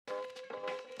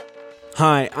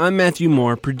Hi, I'm Matthew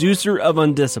Moore, producer of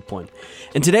Undisciplined,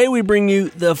 and today we bring you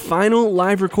the final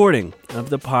live recording of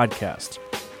the podcast.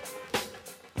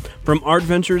 From Art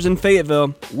Ventures in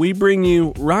Fayetteville, we bring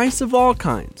you rice of all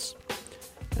kinds.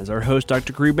 As our host,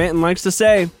 Dr. Cree Banton, likes to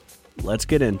say, let's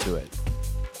get into it.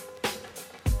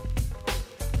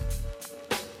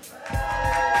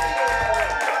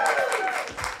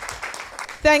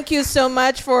 Thank you so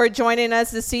much for joining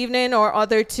us this evening, our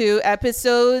other two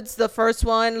episodes. The first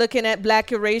one looking at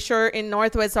Black erasure in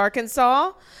Northwest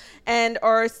Arkansas, and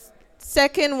our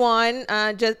second one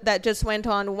that just went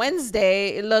on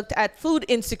Wednesday looked at food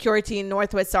insecurity in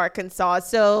Northwest Arkansas.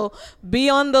 So be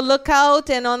on the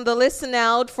lookout and on the listen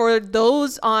out for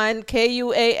those on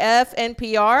KUAF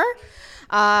NPR.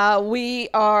 We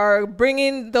are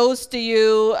bringing those to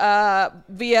you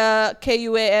via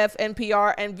KUAF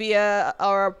NPR and via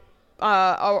our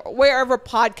wherever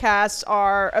podcasts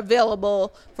are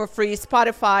available for free,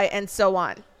 Spotify and so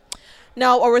on.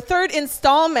 Now, our third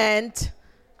installment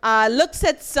looks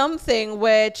at something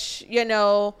which,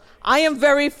 I am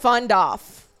very fond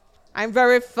of. I'm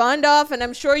very fond of, and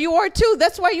I'm sure you are too.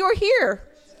 That's why you're here.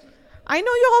 I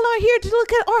know you all are here to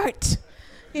look at art,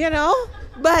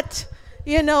 but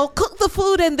cook the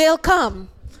food and they'll come,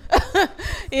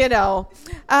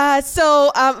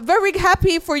 So I'm very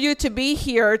happy for you to be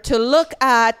here to look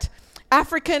at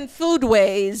African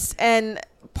foodways and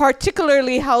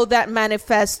particularly how that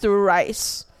manifests through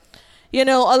rice. A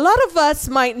lot of us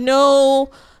might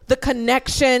know the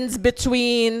connections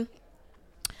between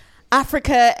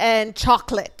Africa and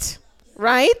chocolate,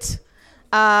 right?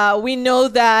 We know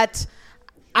that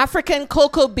African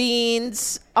cocoa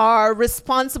beans are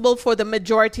responsible for the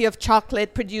majority of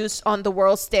chocolate produced on the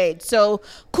world stage. So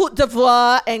Côte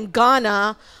d'Ivoire and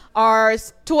Ghana are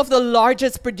two of the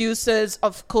largest producers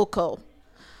of cocoa.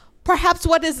 Perhaps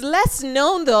what is less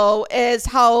known, though, is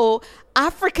how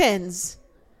Africans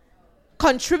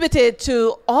contributed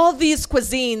to all these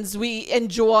cuisines we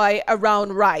enjoy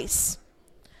around rice.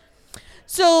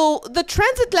 So the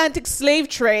transatlantic slave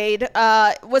trade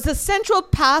was a central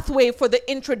pathway for the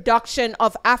introduction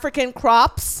of African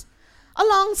crops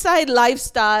alongside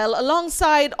lifestyle,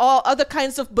 alongside all other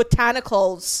kinds of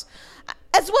botanicals,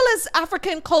 as well as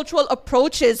African cultural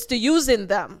approaches to using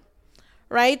them,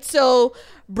 right? So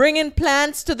bringing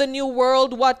plants to the New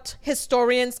World, what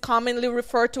historians commonly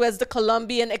refer to as the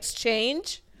Columbian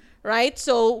Exchange, right?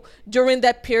 So during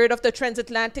that period of the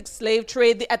transatlantic slave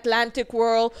trade, the Atlantic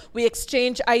world, we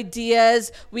exchange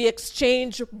ideas, we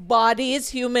exchange bodies,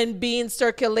 human beings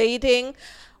circulating,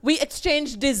 we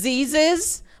exchange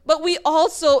diseases, but we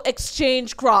also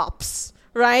exchange crops,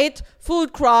 right?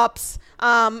 Food crops.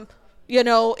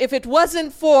 If it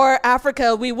wasn't for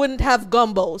Africa, we wouldn't have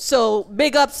gumbo. So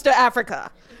big ups to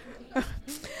Africa.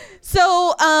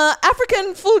 So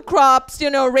African food crops,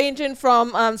 ranging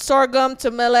from sorghum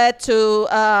to millet to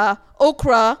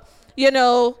okra,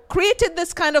 created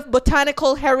this kind of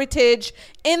botanical heritage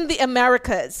in the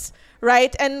Americas,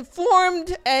 right? And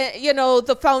formed,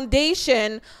 the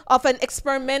foundation of an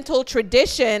experimental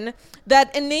tradition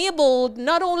that enabled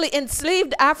not only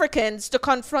enslaved Africans to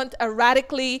confront a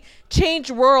radically changed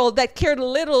world that cared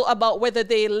little about whether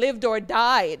they lived or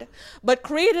died, but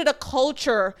created a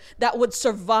culture that would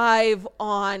survive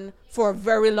on for a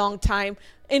very long time,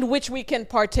 in which we can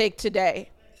partake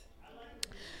today.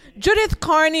 Judith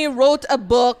Carney wrote a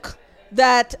book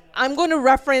that I'm going to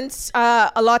reference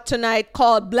a lot tonight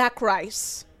called Black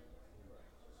Rice,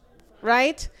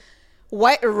 right?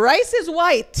 Rice is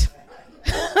white.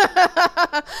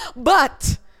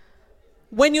 But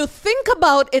when you think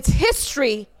about its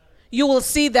history, you will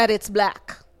see that it's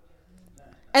black.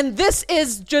 And this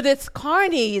is Judith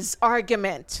Carney's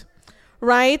argument,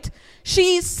 right?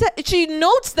 She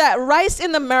notes that rice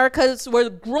in the Americas were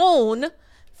grown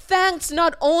thanks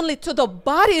not only to the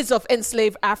bodies of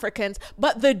enslaved Africans,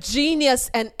 but the genius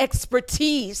and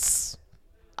expertise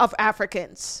of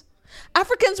Africans.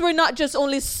 Africans were not just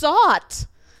only sought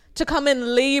to come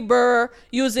and labor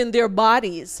using their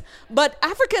bodies, but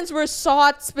Africans were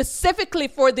sought specifically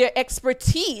for their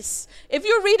expertise. If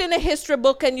you read in a history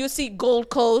book and you see Gold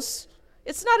Coast,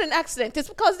 it's not an accident. It's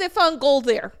because they found gold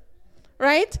there,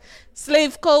 right?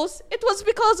 Slave Coast, it was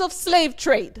because of slave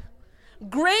trade.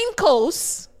 Grain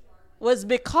Coast was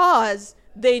because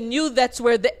they knew that's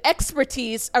where the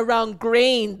expertise around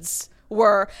grains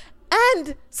were.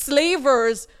 And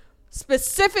slavers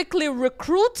specifically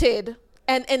recruited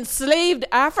and enslaved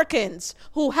Africans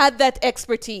who had that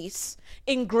expertise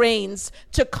in grains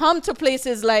to come to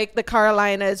places like the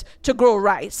Carolinas to grow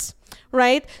rice,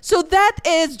 right? So that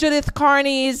is Judith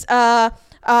Carney's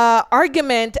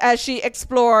argument as she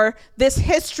explored this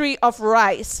history of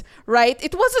rice, right?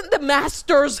 It wasn't the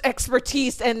master's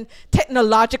expertise and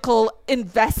technological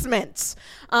investments,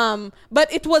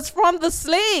 but it was from the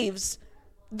slaves,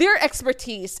 their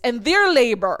expertise and their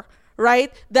labor,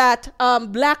 right, that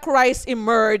black rice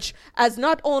emerged as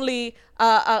not only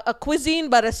a cuisine,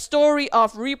 but a story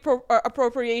of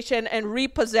appropriation and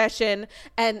repossession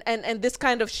and this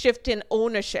kind of shift in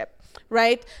ownership.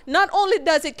 Right? Not only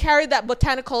does it carry that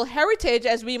botanical heritage,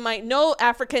 as we might know,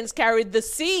 Africans carried the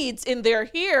seeds in their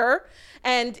hair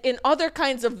and in other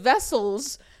kinds of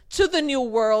vessels to the New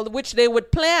World, which they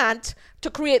would plant to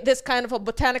create this kind of a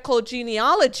botanical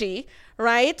genealogy,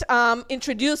 right?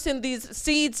 Introducing these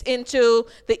seeds into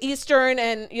the Eastern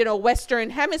and, Western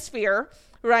hemisphere,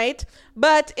 right?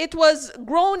 But it was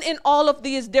grown in all of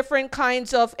these different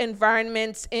kinds of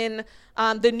environments in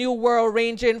the New World,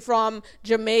 ranging from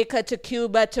Jamaica to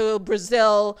Cuba to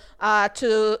Brazil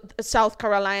to South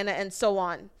Carolina and so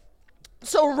on.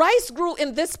 So rice grew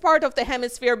in this part of the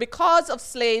hemisphere because of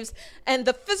slaves, and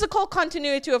the physical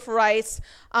continuity of rice,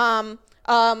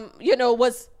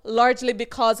 was largely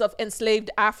because of enslaved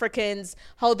Africans,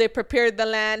 how they prepared the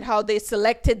land, how they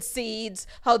selected seeds,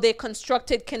 how they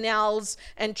constructed canals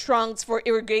and trunks for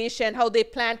irrigation, how they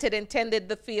planted and tended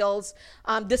the fields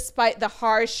despite the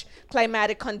harsh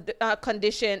climatic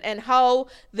condition, and how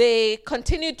they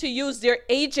continued to use their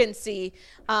agency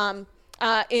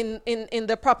in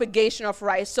the propagation of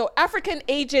rice. So African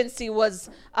agency was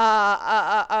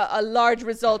a large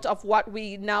result of what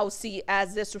we now see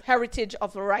as this heritage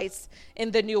of rice in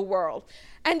the New World.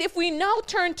 And if we now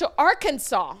turn to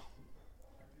Arkansas,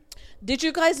 did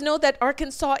you guys know that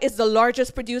Arkansas is the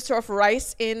largest producer of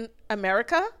rice in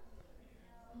America?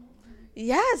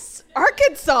 Yes,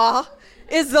 Arkansas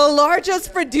is the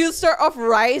largest producer of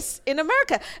rice in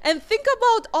America. And think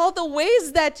about all the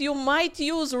ways that you might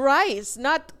use rice,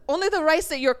 not only the rice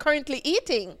that you're currently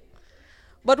eating,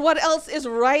 but what else is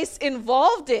rice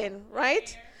involved in,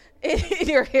 right? In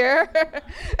your hair,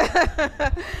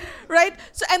 right?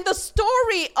 So, and the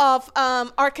story of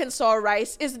Arkansas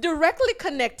rice is directly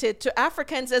connected to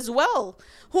Africans as well,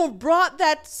 who brought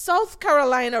that South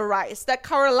Carolina rice, that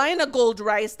Carolina gold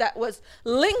rice that was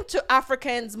linked to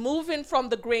Africans moving from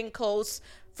the Grain Coast,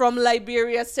 from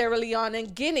Liberia, Sierra Leone,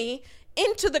 and Guinea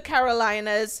into the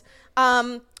Carolinas.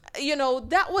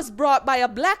 That was brought by a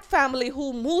black family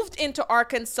who moved into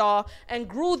Arkansas and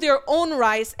grew their own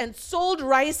rice and sold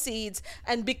rice seeds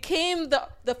and became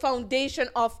the foundation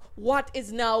of what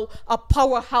is now a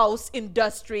powerhouse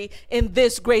industry in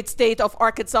this great state of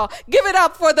Arkansas. Give it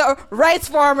up for the rice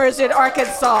farmers in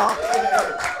Arkansas.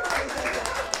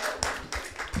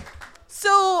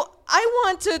 So I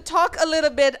want to talk a little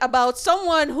bit about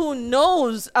someone who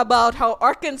knows about how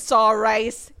Arkansas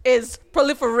rice is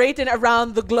proliferating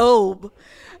around the globe.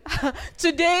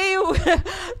 Today,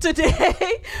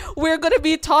 we're going to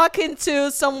be talking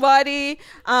to somebody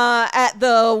at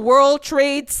the World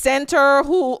Trade Center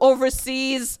who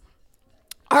oversees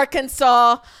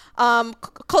Arkansas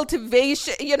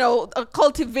cultivation,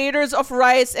 cultivators of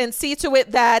rice, and see to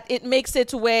it that it makes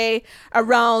its way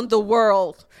around the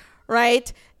world.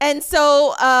 Right? And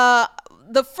so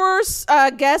the first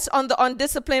guest on the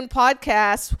Undisciplined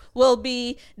podcast will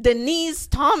be Denise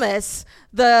Thomas,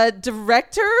 the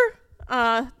director,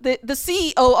 the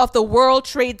CEO of the World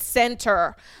Trade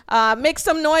Center. Make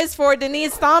some noise for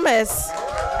Denise Thomas.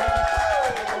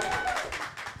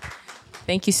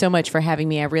 Thank you so much for having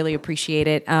me. I really appreciate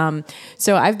it.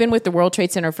 So I've been with the World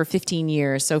Trade Center for 15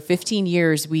 years. So 15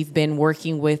 years we've been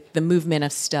working with the movement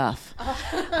of stuff.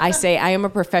 I say I am a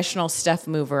professional stuff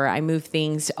mover. I move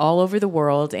things all over the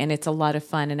world, and it's a lot of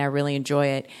fun, and I really enjoy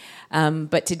it.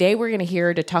 But today we're going to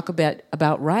hear to talk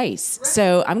about rice. Right.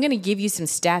 So I'm going to give you some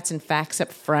stats and facts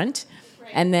up front.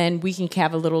 And then we can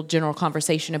have a little general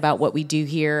conversation about what we do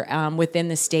here within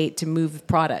the state to move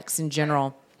products in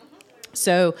general.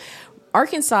 So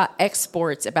Arkansas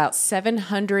exports about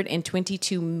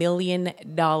 $722 million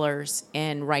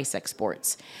in rice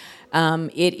exports.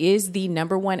 It is the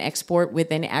number one export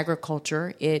within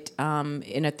agriculture. It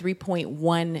in a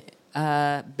 $3.1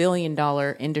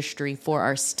 billion industry for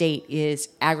our state is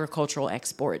agricultural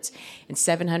exports, and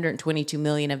 $722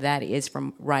 million of that is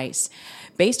from rice.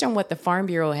 Based on what the Farm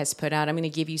Bureau has put out, I'm going to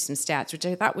give you some stats, which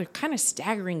I thought were kind of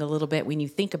staggering a little bit when you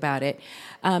think about it.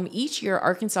 Each year,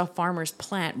 Arkansas farmers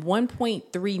plant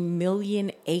 1.3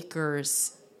 million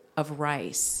acres of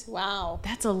rice. Wow.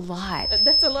 That's a lot.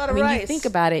 That's a lot of rice. When you think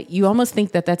about it, you almost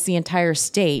think that that's the entire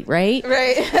state, right?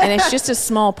 Right. And it's just a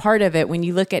small part of it when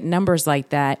you look at numbers like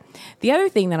that. The other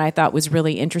thing that I thought was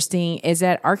really interesting is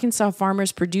that Arkansas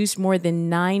farmers produce more than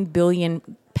 9 billion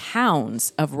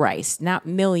pounds of rice, not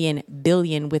million,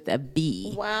 billion with a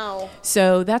B. Wow.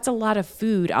 So that's a lot of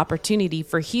food opportunity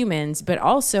for humans, but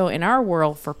also in our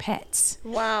world for pets.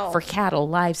 Wow. For cattle,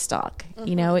 livestock.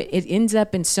 You know, it ends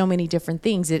up in so many different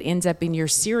things. It ends up in your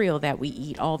cereal that we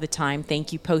eat all the time.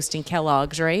 Thank you, Post and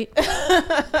Kellogg's, right?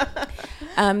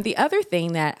 The other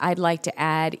thing that I'd like to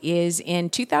add is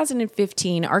in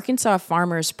 2015, Arkansas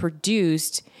farmers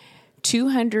produced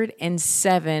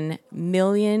 207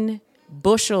 million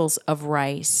bushels of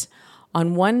rice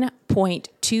on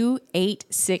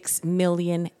 1.286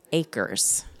 million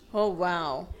acres. Oh,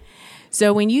 wow.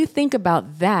 So when you think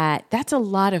about that, that's a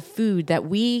lot of food that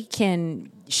we can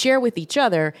share with each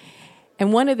other.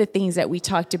 And one of the things that we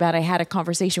talked about, I had a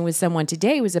conversation with someone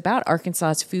today, was about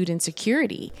Arkansas's food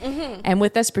insecurity. Mm-hmm. And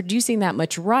with us producing that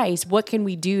much rice, what can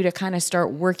we do to kind of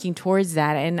start working towards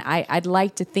that? And I'd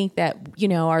like to think that, you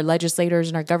know, our legislators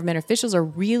and our government officials are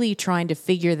really trying to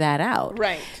figure that out.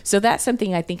 Right. So that's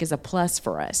something I think is a plus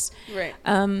for us. Right.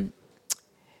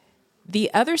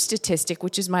 The other statistic,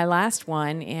 which is my last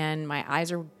one, and my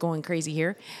eyes are going crazy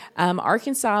here,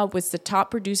 Arkansas was the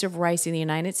top producer of rice in the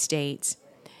United States,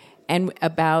 and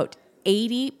about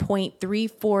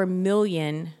 80.34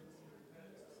 million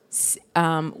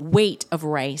weight of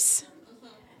rice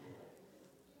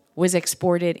was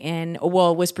exported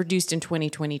was produced in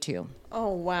 2022. Oh,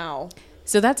 wow.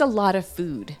 So that's a lot of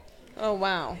food. Oh,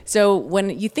 wow. So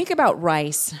when you think about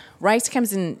rice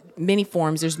comes in many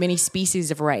forms. There's many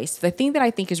species of rice. The thing that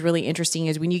I think is really interesting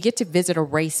is when you get to visit a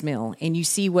rice mill and you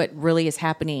see what really is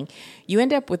happening, you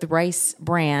end up with rice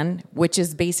bran, which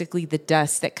is basically the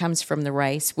dust that comes from the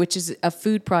rice, which is a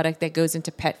food product that goes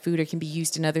into pet food or can be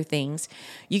used in other things.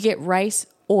 You get rice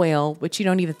oil, which you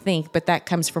don't even think, but that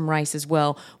comes from rice as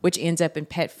well, which ends up in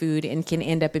pet food and can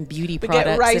end up in beauty products.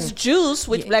 We get rice juice,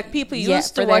 which black people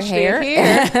use to wash their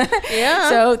hair. Yeah.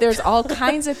 So there's all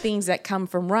kinds of things that come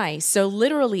from rice. So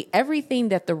literally everything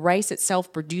that the rice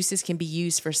itself produces can be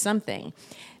used for something.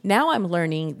 Now I'm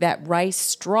learning that rice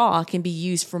straw can be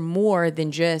used for more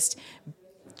than just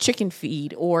chicken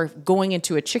feed or going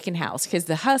into a chicken house, because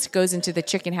the husk goes into the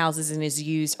chicken houses and is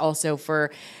used also for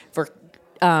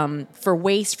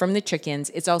waste from the chickens.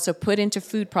 It's also put into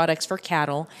food products for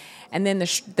cattle. And then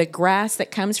the grass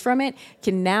that comes from it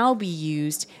can now be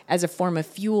used as a form of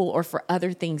fuel or for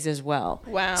other things as well.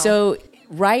 Wow. So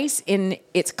rice in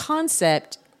its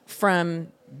concept, from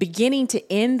beginning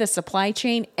to end the supply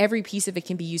chain, every piece of it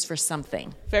can be used for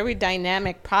something. Very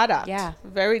dynamic product. Yeah.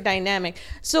 Very dynamic.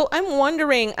 So I'm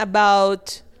wondering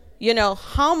about, you know,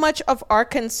 how much of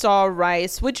Arkansas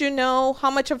rice, would you know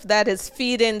how much of that is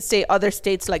feed in, say, other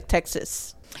states like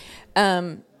Texas?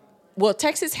 Well,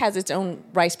 Texas has its own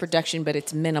rice production, but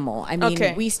it's minimal. I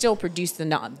mean, we still produce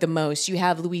the most. You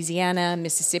have Louisiana,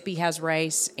 Mississippi has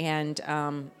rice, and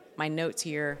my notes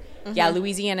here. Mm-hmm. Yeah,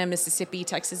 Louisiana, Mississippi,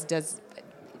 Texas does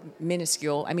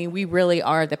minuscule. I mean, we really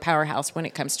are the powerhouse when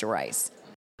it comes to rice.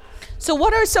 So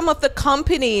what are some of the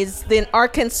companies in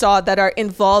Arkansas that are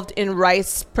involved in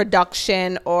rice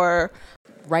production? Or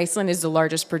Riceland is the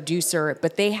largest producer,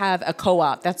 but they have a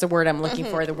co-op. That's the word I'm looking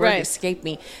for. The word escaped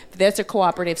me. That's a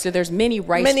cooperative. So there's many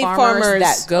farmers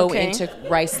that go into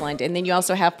Riceland. And then you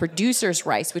also have Producers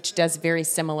Rice, which does very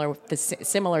similar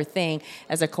thing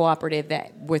as a cooperative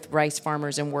that with rice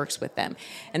farmers and works with them.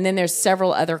 And then there's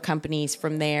several other companies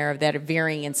from there that are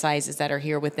varying in sizes that are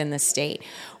here within the state.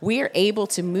 We are able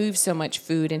to move so much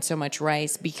food and so much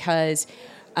rice because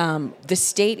the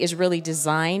state is really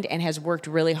designed and has worked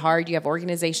really hard. You have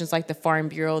organizations like the Farm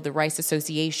Bureau, the rice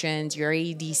associations, your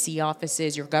AEDC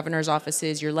offices, your governor's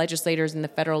offices, your legislators in the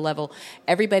federal level.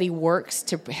 Everybody works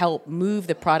to help move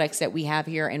the products that we have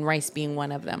here, and rice being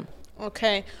one of them.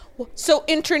 Okay. So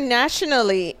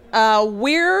internationally,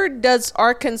 where does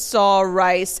Arkansas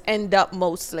rice end up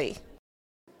mostly?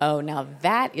 Oh, now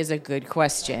that is a good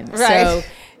question. Right. So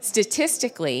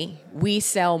statistically, we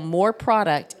sell more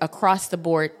product across the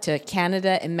board to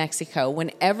Canada and Mexico.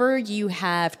 Whenever you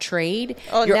have trade,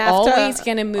 you're NAFTA, always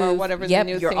going to move. Whatever the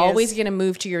new you're thing always is. going to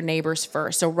move to your neighbors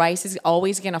first. So rice is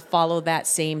always going to follow that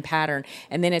same pattern,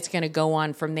 and then it's going to go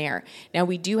on from there. Now,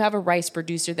 we do have a rice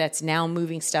producer that's now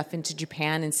moving stuff into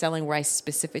Japan and selling rice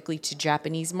specifically to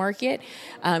Japanese market.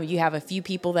 You have a few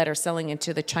people that are selling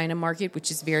into the China market,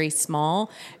 which is very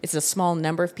small. It's a small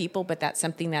number of people, but that's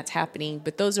something that's happening.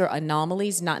 But those are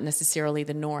anomalies, not necessarily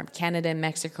the norm. Canada and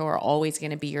Mexico are always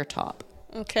going to be your top.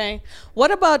 Okay.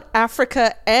 What about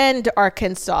Africa and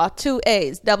Arkansas? 2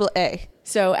 A's, double A.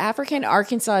 So African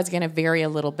Arkansas is going to vary a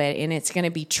little bit, and it's going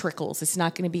to be trickles. It's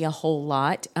not going to be a whole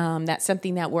lot. That's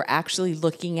something that we're actually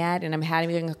looking at, and I'm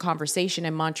having a conversation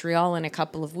in Montreal in a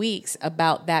couple of weeks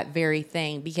about that very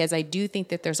thing, because I do think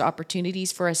that there's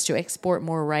opportunities for us to export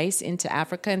more rice into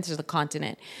Africa and to the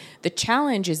continent. The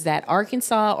challenge is that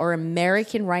Arkansas or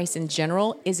American rice in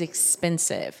general is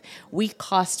expensive. We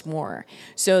cost more.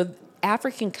 So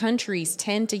African countries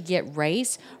tend to get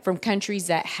rice from countries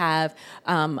that have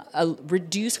a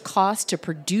reduced cost to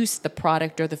produce the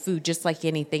product or the food, just like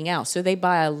anything else. So they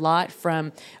buy a lot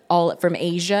from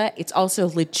Asia. It's also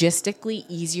logistically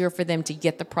easier for them to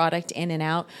get the product in and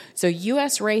out. So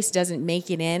U.S. rice doesn't make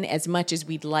it in as much as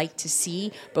we'd like to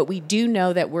see, but we do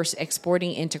know that we're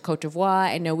exporting into Cote d'Ivoire.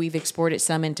 I know we've exported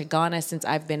some into Ghana since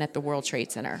I've been at the World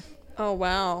Trade Center. Oh,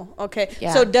 wow. Okay.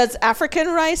 Yeah. So does African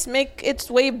rice make its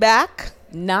way back?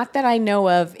 Not that I know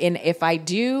of. And if I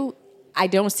do, I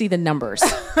don't see the numbers.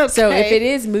 Okay. So if it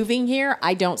is moving here,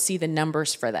 I don't see the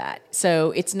numbers for that.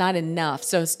 So it's not enough.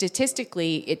 So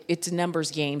statistically, it's a numbers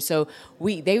game. So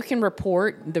they can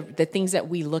report the things that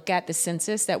we look at, the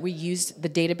census that we use, the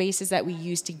databases that we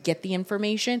use to get the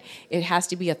information. It has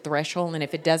to be a threshold. And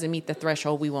if it doesn't meet the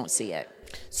threshold, we won't see it.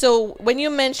 So when you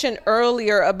mentioned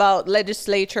earlier about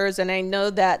legislatures, and I know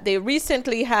that they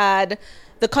recently had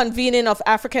the convening of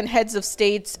African heads of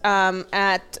states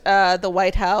at the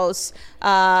White House,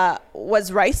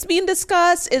 was rice being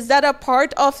discussed? Is that a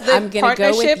part of the I'm going to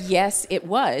partnership? go with yes, it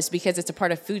was, because it's a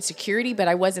part of food security, but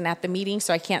I wasn't at the meeting,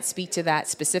 so I can't speak to that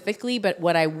specifically. But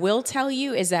what I will tell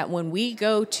you is that when we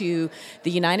go to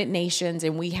the United Nations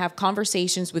and we have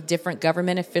conversations with different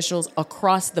government officials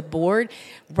across the board,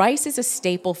 rice is a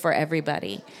staple for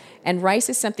everybody. And rice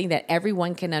is something that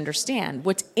everyone can understand.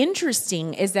 What's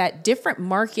interesting is that different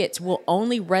markets will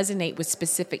only resonate with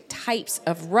specific types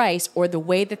of rice or the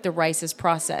way that the rice is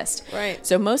processed. Right.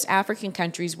 So most African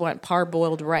countries want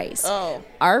parboiled rice. Oh.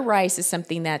 Our rice is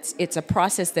something it's a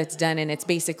process that's done, and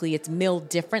it's milled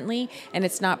differently, and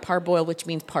it's not parboiled, which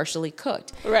means partially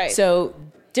cooked. Right. So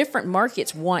different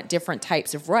markets want different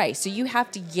types of rice. So you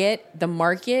have to get the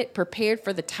market prepared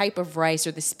for the type of rice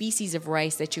or the species of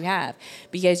rice that you have,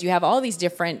 because you have all these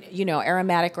different,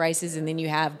 aromatic rices, and then you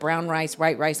have brown rice,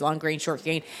 white rice, long grain, short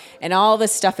grain, and all the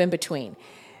stuff in between.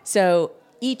 So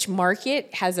each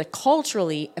market has a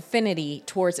culturally affinity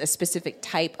towards a specific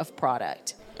type of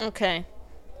product. Okay.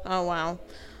 Oh, wow.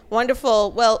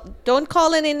 Wonderful. Well, don't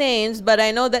call any names, but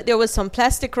I know that there was some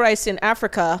plastic rice in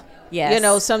Africa.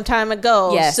 Yes. Some time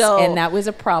ago. Yes, so and that was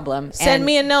a problem. Send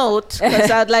me a note,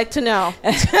 because I'd like to know.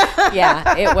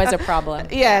 Yeah, it was a problem.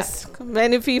 Yes,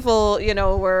 many people,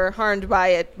 were harmed by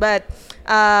it. But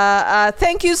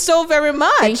thank you so very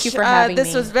much. Thank you for having me.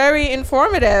 This was very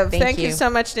informative. Thank you you so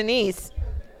much, Denise.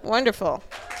 Wonderful.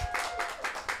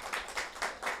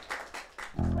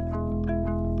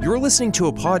 You're listening to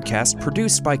a podcast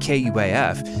produced by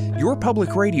KUAF, your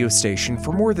public radio station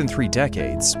for more than 3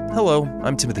 decades. Hello,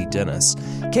 I'm Timothy Dennis.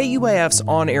 KUAF's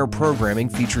on-air programming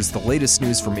features the latest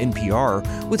news from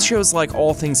NPR, with shows like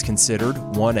All Things Considered,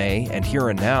 1A, and Here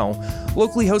and Now,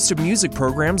 locally hosted music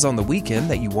programs on the weekend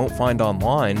that you won't find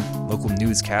online, local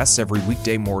newscasts every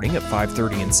weekday morning at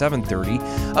 5:30 and 7:30,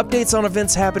 updates on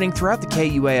events happening throughout the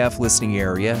KUAF listening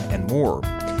area, and more.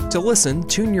 To listen,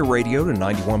 tune your radio to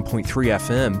 91.3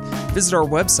 FM, visit our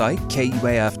website,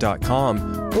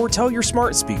 KUAF.com, or tell your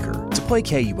smart speaker to play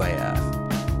KUAF.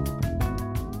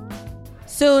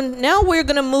 So now we're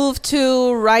going to move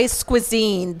to rice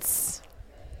cuisines,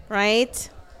 right?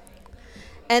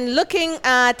 And looking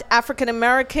at African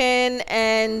American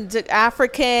and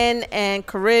African and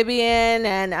Caribbean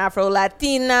and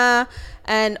Afro-Latina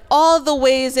and all the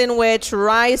ways in which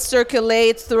rice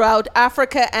circulates throughout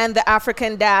Africa and the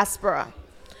African diaspora.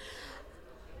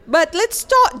 But let's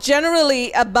talk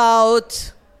generally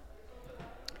about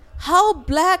how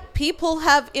Black people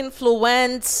have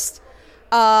influenced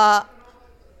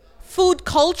food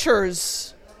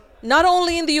cultures, not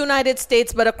only in the United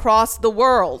States, but across the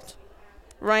world,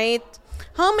 right?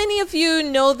 How many of you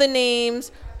know the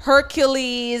names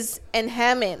Hercules and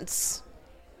Hammonds?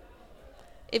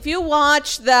 If you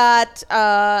watch that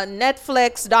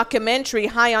Netflix documentary,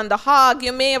 High on the Hog,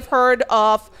 you may have heard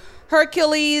of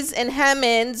Hercules and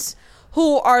Hammonds,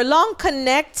 who are long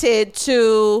connected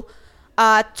to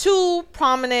 2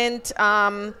 prominent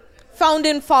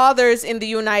founding fathers in the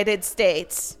United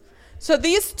States. So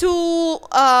these 2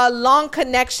 long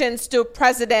connections to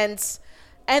presidents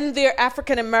and their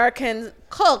African-American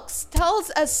cooks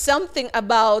tells us something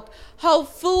about how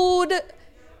food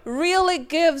really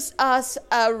gives us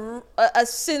a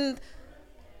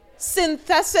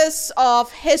synthesis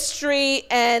of history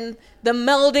and the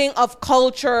melding of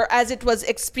culture as it was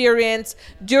experienced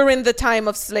during the time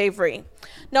of slavery.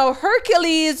 Now,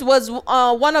 Hercules was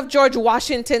one of George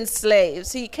Washington's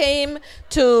slaves. He came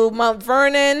to Mount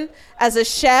Vernon as a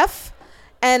chef,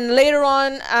 and later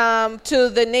on to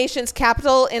the nation's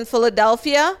capital in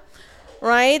Philadelphia,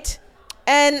 right?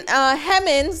 And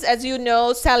Hemings, as you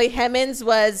know, Sally Hemings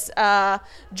was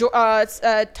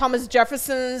Thomas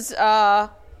Jefferson's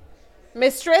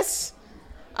mistress.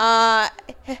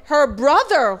 Her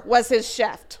brother was his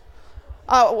chef,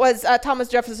 Thomas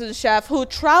Jefferson's chef, who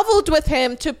traveled with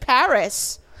him to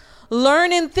Paris,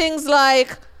 learning things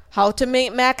like how to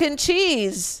make mac and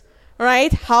cheese,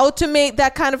 right? How to make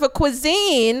that kind of a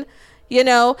cuisine, you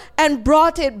know, and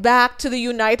brought it back to the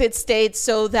United States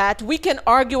so that we can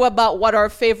argue about what our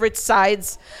favorite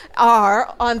sides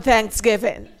are on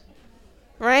Thanksgiving,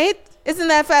 right? Isn't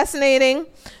that fascinating?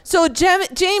 So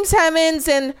James Hemings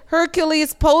and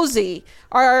Hercules Posey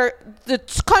are the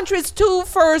country's two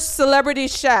first celebrity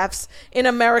chefs in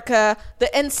America,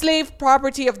 the enslaved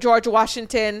property of George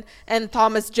Washington and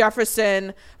Thomas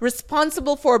Jefferson,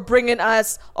 responsible for bringing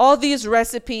us all these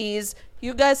recipes.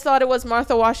 You guys thought it was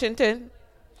Martha Washington?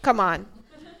 Come on.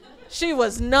 She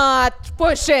was not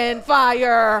pushing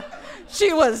fire.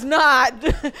 She was not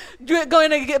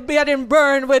going to get getting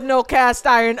burned with no cast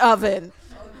iron oven.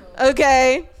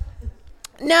 Okay?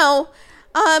 Now,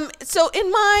 so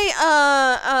in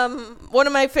my one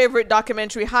of my favorite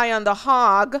documentary, High on the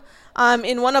Hog,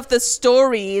 in one of the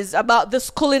stories about this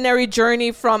culinary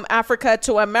journey from Africa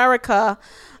to America,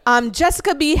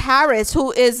 Jessica B. Harris,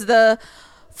 who is the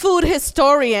food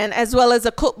historian as well as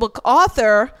a cookbook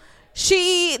author,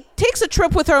 she takes a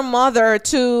trip with her mother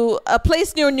to a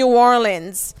place near New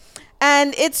Orleans.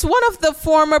 And it's one of the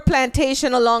former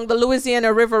plantation along the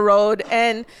Louisiana River Road.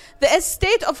 And the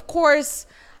estate, of course,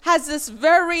 has this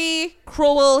very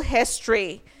cruel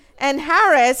history. And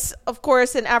Harris, of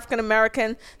course, an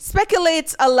African-American,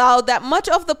 speculates aloud that much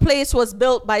of the place was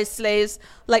built by slaves,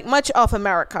 like much of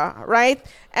America, right?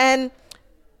 And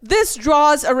this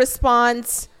draws a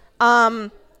response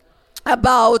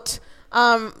about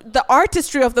the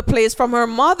artistry of the place from her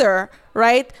mother,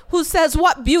 right? Who says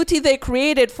what beauty they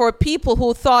created for people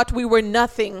who thought we were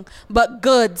nothing but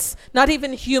goods, not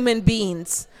even human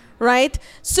beings, right?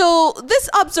 So this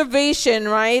observation,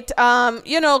 right,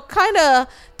 kind of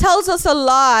tells us a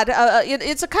lot.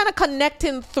 It's a kind of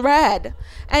connecting thread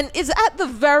and is at the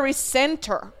very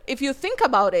center, if you think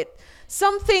about it.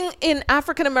 Something in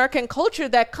African American culture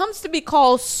that comes to be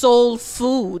called soul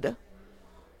food.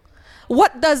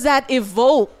 What does that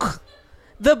evoke?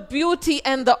 The beauty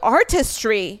and the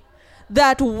artistry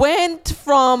that went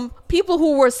from people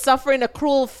who were suffering a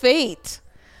cruel fate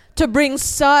to bring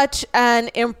such an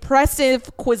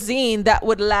impressive cuisine that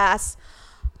would last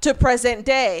to present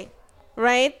day,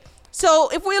 right? So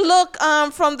if we look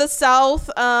from the South,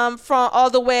 from all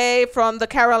the way from the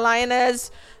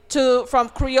Carolinas from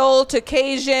Creole to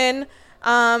Cajun,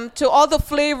 to all the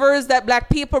flavors that Black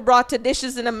people brought to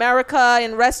dishes in America,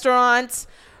 in restaurants,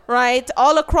 right,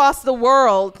 all across the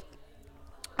world.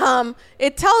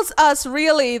 It tells us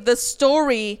really the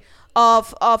story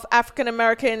of African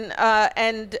American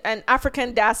and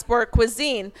African diaspora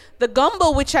cuisine. The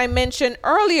gumbo, which I mentioned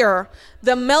earlier,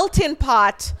 the melting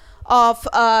pot of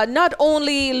not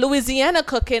only Louisiana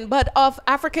cooking, but of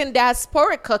African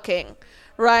diaspora cooking,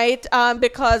 right?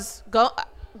 Because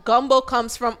gumbo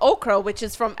comes from okra, which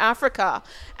is from Africa.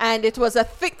 And it was a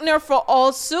thickener for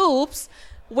all soups,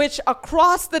 which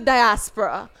across the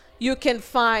diaspora you can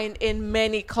find in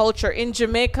many cultures. In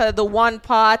Jamaica, the one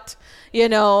pot,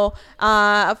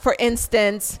 for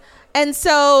instance. And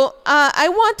so I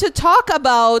want to talk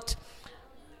about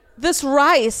this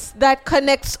rice that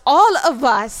connects all of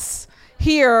us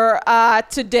here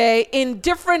today in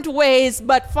different ways,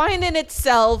 but finding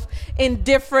itself in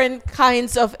different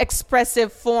kinds of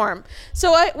expressive form.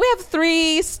 So we have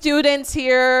 3 students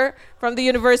here from the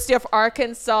University of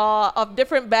Arkansas of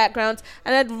different backgrounds,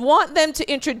 and I'd want them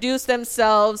to introduce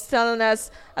themselves, telling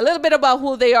us a little bit about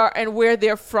who they are and where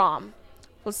they're from.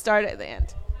 We'll start at the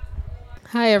end.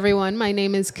 Hi, everyone. My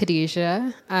name is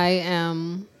Khadijah. I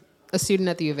am a student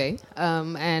at the U of A,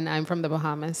 and I'm from the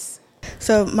Bahamas.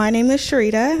 So my name is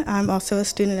Sharita. I'm also a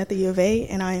student at the U of A,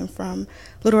 and I am from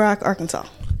Little Rock, Arkansas.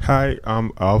 Hi,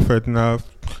 I'm Alfred Neff.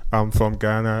 I'm from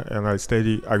Ghana, and I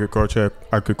study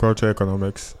agriculture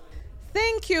economics.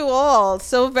 Thank you all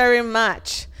so very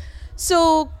much.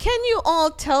 So can you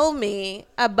all tell me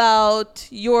about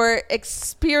your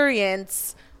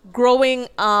experience growing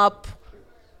up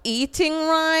eating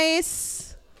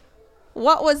rice?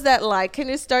 What was that like? Can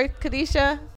you start,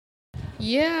 Kadisha?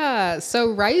 Yeah,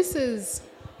 so rice is,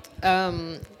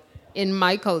 in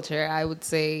my culture, I would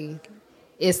say,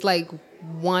 it's like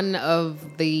one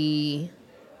of the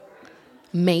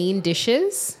main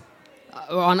dishes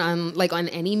on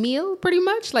any meal, pretty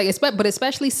much. Like, but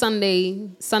especially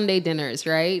Sunday dinners,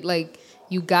 right? Like,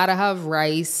 you gotta have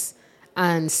rice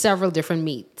and several different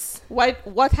meats.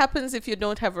 What happens if you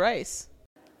don't have rice?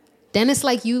 Then it's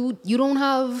like you don't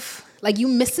have, like, you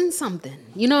missing something.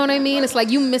 You know what I mean? It's like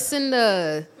you missing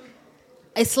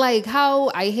it's like how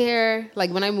I hear,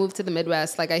 like, when I moved to the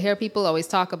Midwest, like, I hear people always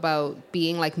talk about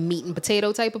being like meat and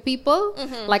potato type of people.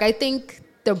 Mm-hmm. Like, I think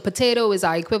the potato is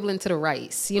our equivalent to the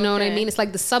rice. You know what I mean? It's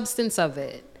like the substance of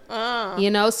it. You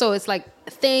know? So it's like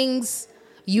things,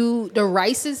 the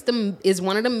rice is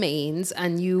one of the mains,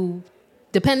 and you,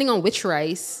 depending on which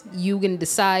rice, you can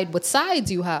decide what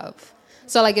sides you have.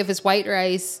 So, like, if it's white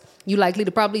rice, you likely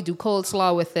to probably do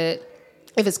coleslaw with it.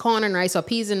 If it's corn and rice or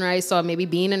peas and rice or maybe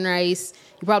bean and rice,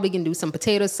 you probably can do some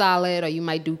potato salad, or you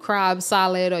might do crab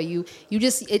salad, or you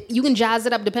can jazz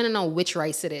it up depending on which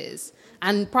rice it is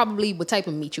and probably what type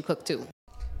of meat you cook too.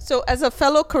 So as a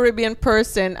fellow Caribbean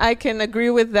person, I can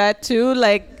agree with that too.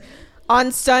 Like,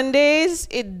 on Sundays,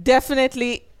 it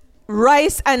definitely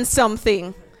rice and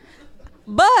something.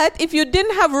 But if you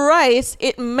didn't have rice,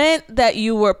 it meant that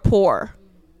you were poor.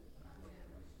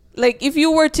 Like, if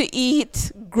you were to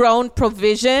eat ground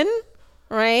provision,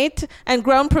 right? And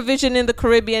ground provision in the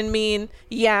Caribbean mean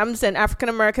yams, and African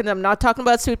Americans, I'm not talking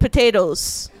about sweet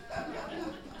potatoes.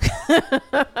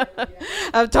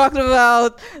 I'm talking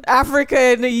about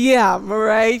African yam,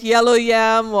 right? Yellow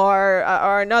yam or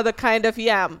another kind of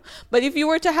yam. But if you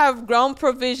were to have ground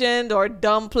provision or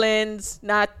dumplings,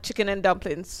 not chicken and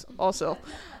dumplings also,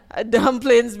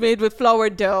 dumplings made with flour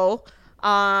dough,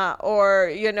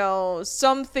 or,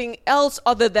 something else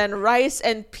other than rice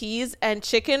and peas and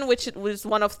chicken, which was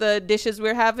one of the dishes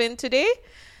we're having today,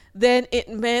 then it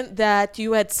meant that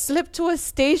you had slipped to a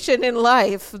station in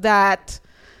life that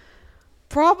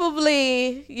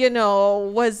probably,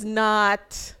 was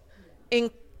not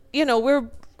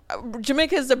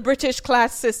Jamaica is a British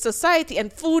classist society,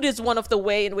 and food is one of the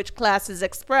way in which class is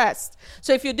expressed.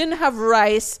 So if you didn't have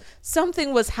rice,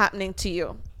 something was happening to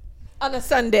you on a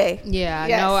Sunday. Yeah,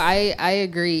 yes. No, I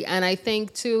agree. And I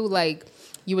think too, like,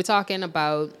 you were talking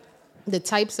about the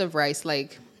types of rice,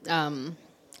 like,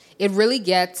 it really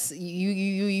gets,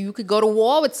 you could go to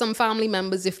war with some family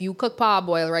members if you cook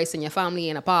parboiled rice and your family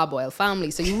ain't a parboiled family.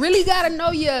 So you really gotta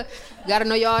know your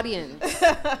audience.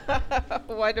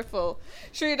 Wonderful.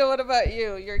 Sharita, what about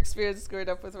you? Your experience growing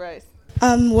up with rice?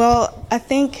 Well, I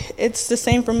think it's the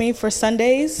same for me for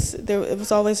Sundays. It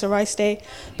was always a rice day.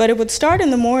 But it would start in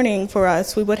the morning for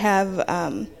us. We would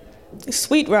have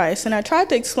sweet rice. And I tried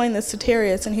to explain this to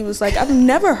Terrius, and he was like, I've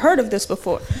never heard of this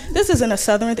before. This isn't a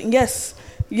Southern thing. Yes,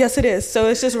 it is. So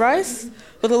it's just rice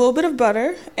with a little bit of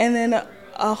butter and then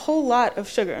a whole lot of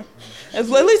sugar. At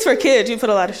least for kids, you put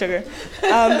a lot of sugar.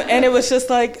 And it was just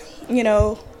like,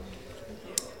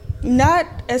 not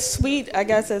as sweet, I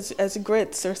guess, as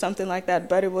grits or something like that,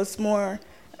 but it was more,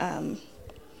 I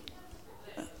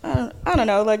don't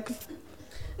know, like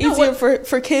easier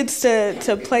for kids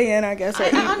to play in, I guess. I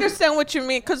understand what you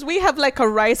mean, because we have like a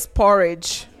rice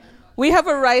porridge. We have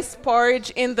a rice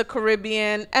porridge in the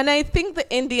Caribbean, and I think the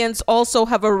Indians also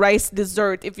have a rice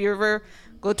dessert. If you ever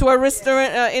go to a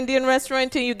restaurant, Indian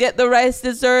restaurant, and you get the rice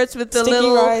desserts with the sticky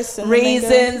little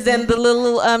raisins and the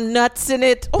little nuts in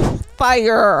it. Oh,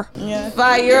 fire. Yeah.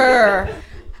 Fire.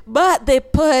 But they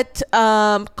put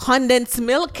condensed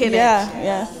milk in it.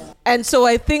 Yeah. And so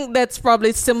I think that's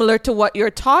probably similar to what you're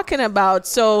talking about.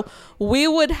 So we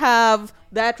would have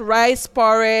that rice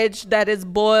porridge that is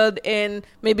boiled in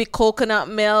maybe coconut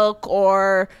milk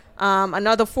or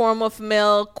another form of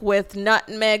milk with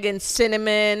nutmeg and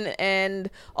cinnamon and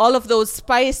all of those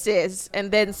spices,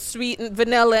 and then sweetened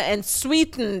vanilla and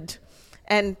sweetened.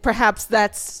 And perhaps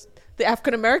that's the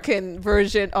African American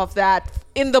version of that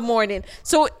in the morning.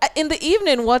 So in the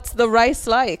evening, what's the rice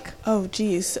like? Oh,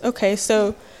 geez. Okay,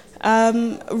 so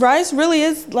rice really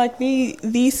is like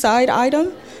the side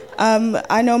item.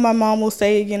 I know my mom will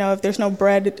say, if there's no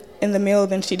bread in the meal,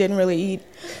 then she didn't really eat.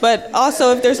 But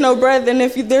also, if there's no bread, then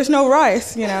there's no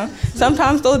rice,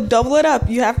 Sometimes they'll double it up.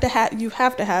 You have to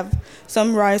have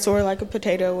some rice or like a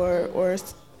potato or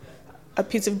a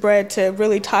piece of bread to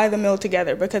really tie the meal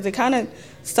together, because it kind of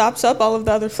stops up all of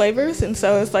the other flavors. And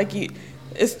so it's like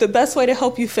it's the best way to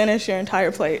help you finish your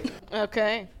entire plate.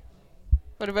 Okay.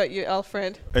 What about you,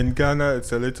 Alfred? In Ghana,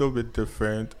 it's a little bit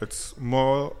different. It's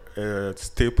more a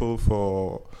staple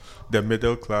for the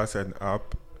middle class and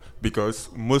up, because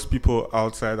most people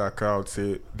outside Accra would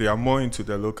say they are more into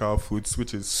the local foods,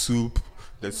 which is soup,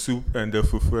 the soup and the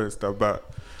fufu and stuff. But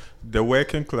the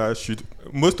working class should,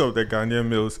 most of the Ghanaian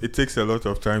meals, it takes a lot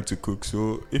of time to cook.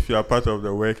 So if you are part of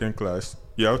the working class,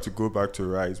 you have to go back to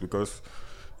rice, because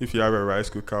if you have a rice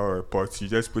cooker or a pot, you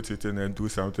just put it in and do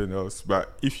something else.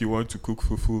 But if you want to cook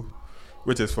fufu,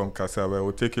 which is from cassava, it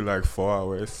will take you like 4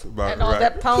 hours. But and all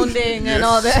that pounding and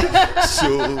all that.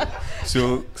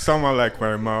 so someone like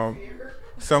my mom,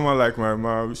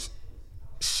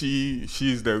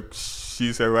 she's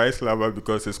a rice lover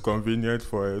because it's convenient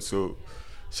for her. So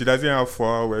she doesn't have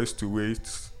 4 hours to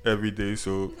wait every day.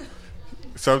 So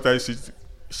sometimes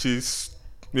she's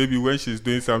maybe when she's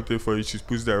doing something for you, she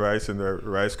puts the rice in the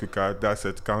rice cooker. That's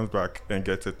it. Comes back and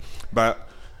gets it. But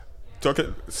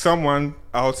someone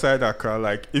outside Accra,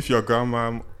 like if your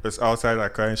grandma is outside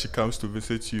Accra and she comes to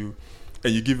visit you,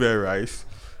 and you give her rice,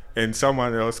 and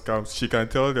someone else comes, she can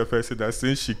tell the person that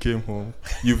since she came home,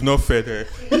 you've not fed her.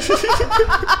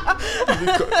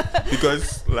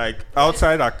 because like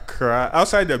outside Accra,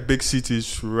 outside the big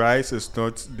cities, rice is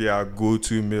not their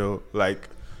go-to meal. Like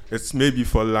it's maybe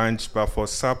for lunch, but for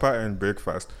supper and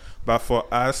breakfast. But for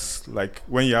us, like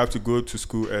when you have to go to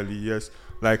school early, yes,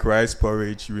 like rice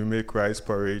porridge, we make rice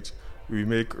porridge. We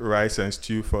make rice and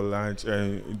stew for lunch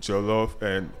and jollof.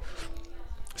 And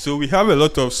so we have a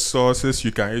lot of sauces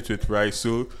you can eat with rice.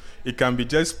 So it can be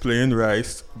just plain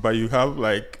rice, but you have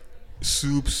like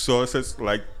soup, sauces,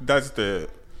 like that's the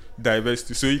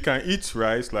diversity. So you can eat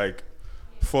rice like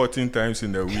 14 times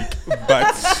in a week,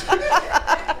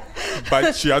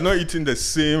 but you are not eating the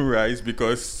same rice,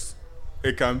 because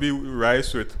it can be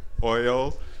rice with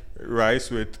oil, rice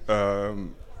with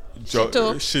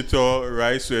shito,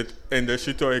 rice with, and the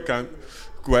shito it can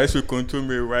rice with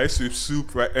contomé, rice with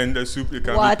soup, right, and the soup it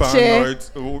can be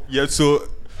pan-oiled. Yeah, so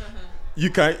you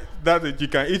can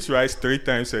eat rice 3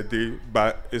 times a day,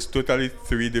 but it's totally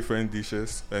 3 different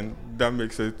dishes, and that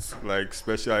makes it like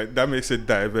special. That makes it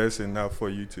diverse enough for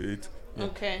you to eat. Yeah.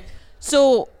 Okay,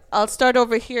 so I'll start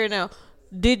over here now.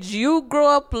 Did you grow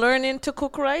up learning to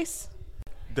cook rice?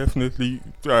 Definitely.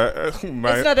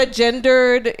 It's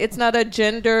not a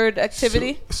gendered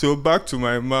activity. So back to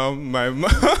my mom.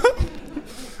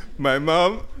 My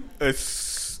mom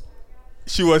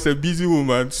she was a busy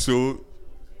woman, so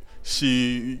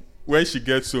when she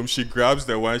gets home, she grabs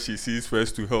the one she sees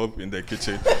first to help in the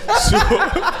kitchen.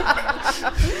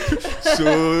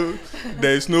 So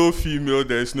there's no female,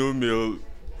 there's no male.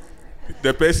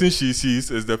 The person she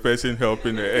sees is the person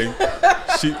helping her, and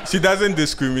she doesn't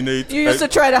discriminate. You used to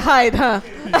try to hide, huh?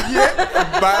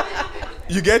 Yeah, but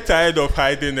you get tired of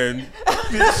hiding, and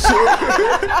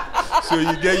so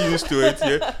you get used to it.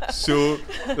 Yeah. So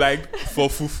like for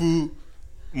fufu,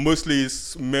 mostly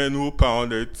it's men who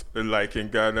pound it, like in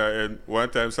Ghana. And one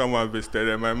time someone visited,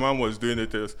 and my mom was doing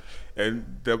it, and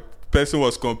the person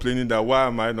was complaining that why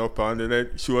am I not pounding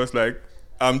it? She was like,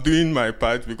 I'm doing my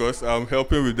part because I'm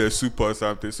helping with the soup or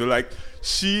something. So like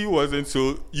she wasn't,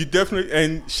 so you definitely,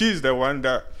 and she's the one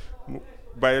that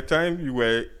by the time you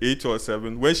were 8 or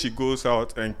 7, when she goes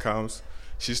out and comes,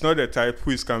 she's not the type who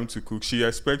is coming to cook. She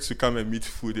expects to come and meet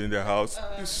food in the house.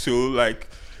 So like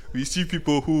we see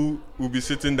people who will be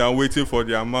sitting down waiting for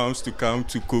their moms to come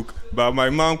to cook. But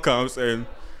my mom comes, and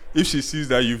if she sees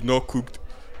that you've not cooked,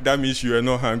 that means you are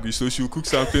not hungry. So she'll cook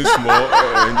something small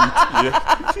and eat. Yeah.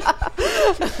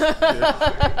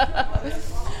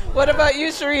 What about you,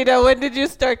 Sharita? When did you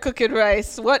start cooking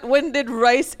rice? When did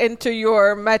rice enter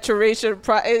your maturation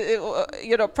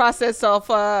process of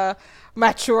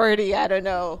maturity? I don't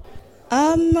know.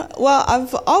 Well,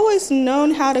 I've always known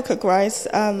how to cook rice.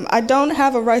 I don't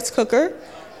have a rice cooker.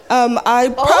 I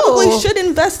probably should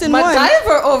invest in one.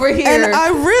 MacGyver over here. And I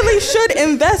really should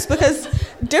invest, because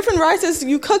different rices,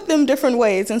 you cook them different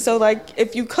ways. And so, like,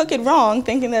 if you cook it wrong,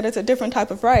 thinking that it's a different type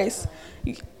of rice,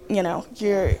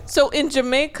 you're... So in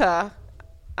Jamaica,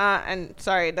 and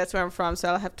sorry, that's where I'm from, so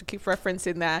I'll have to keep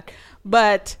referencing that,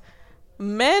 but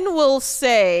men will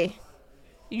say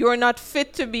you're not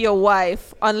fit to be a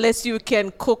wife unless you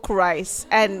can cook rice,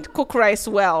 and cook rice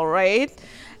well, right?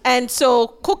 And so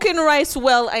cooking rice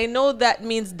well, I know that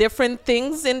means different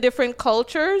things in different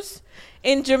cultures.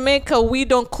 In Jamaica, we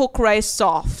don't cook rice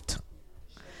soft.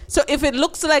 So if it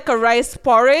looks like a rice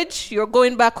porridge, you're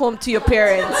going back home to your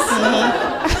parents.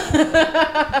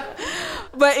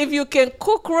 But if you can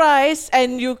cook rice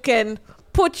and you can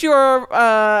put your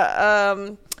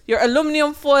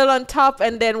aluminum foil on top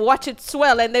and then watch it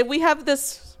swell, and then we have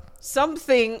this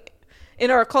something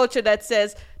in our culture that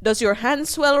says, does your hand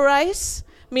swell rice?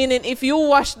 Meaning if you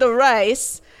wash the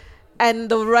rice and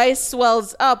the rice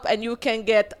swells up, and you can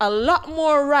get a lot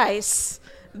more rice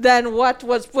than what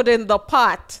was put in the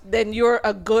pot, then you're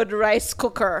a good rice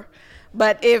cooker.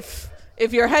 But if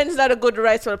if your hand's not a good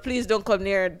rice, well, please don't come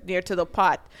near to the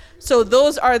pot. So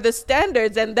those are the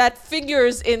standards, and that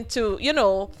figures into,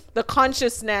 the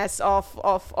consciousness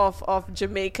of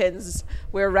Jamaicans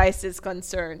where rice is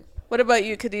concerned. What about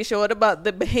you, Kadisha? What about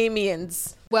the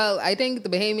Bahamians? Well, I think the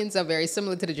Bahamians are very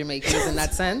similar to the Jamaicans in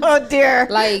that sense. Oh, dear.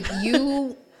 Like,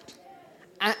 you...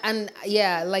 And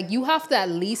like you have to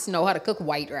at least know how to cook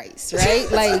white rice, right?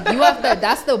 Like you have to,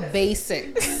 that's the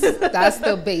basics. That's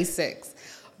the basics.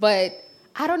 But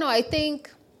I don't know, I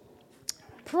think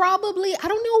probably, I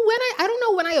don't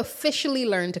know when I officially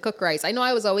learned to cook rice. I know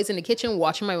I was always in the kitchen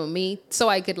watching my mommy so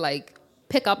I could like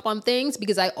pick up on things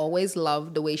because I always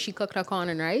loved the way she cooked her corn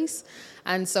and rice.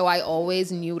 And so I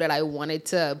always knew that I wanted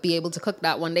to be able to cook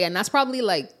that one day. And that's probably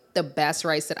like the best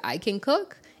rice that I can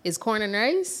cook is corn and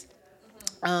rice.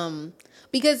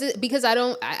 Because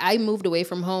I moved away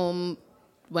from home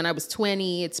when I was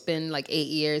 20. It's been like 8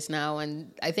 years now.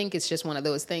 And I think it's just one of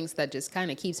those things that just kind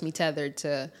of keeps me tethered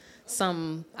to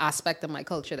some aspect of my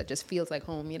culture that just feels like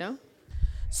home,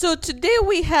 So today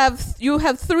you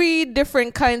have 3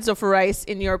 different kinds of rice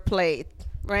in your plate,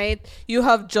 right? You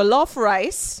have jollof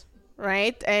rice,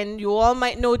 right? And you all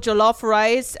might know jollof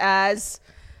rice as,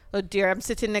 oh dear, I'm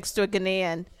sitting next to a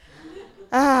Ghanaian.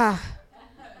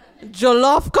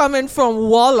 Jollof coming from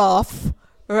Wolof,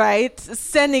 right?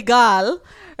 Senegal,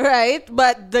 right?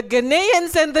 But the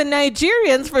Ghanaians and the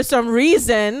Nigerians, for some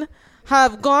reason,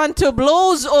 have gone to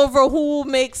blows over who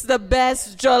makes the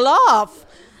best jollof.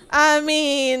 I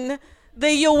mean,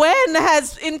 the UN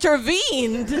has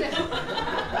intervened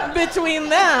between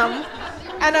them.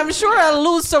 And I'm sure I'll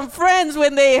lose some friends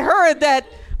when they heard that,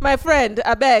 my friend,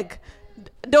 I beg,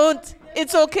 don't,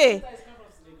 it's okay.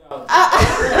 I'm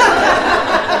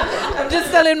just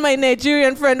telling my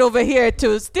Nigerian friend over here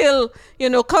to still,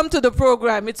 come to the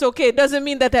program. It's okay. It doesn't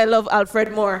mean that I love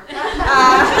Alfred more.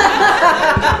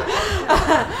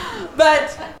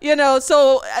 But,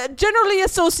 so generally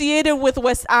associated with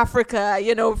West Africa,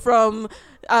 from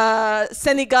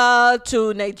Senegal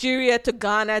to Nigeria to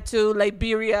Ghana to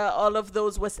Liberia, all of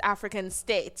those West African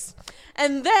states.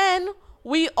 And then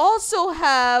we also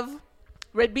have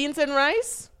red beans and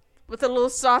rice with a little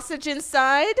sausage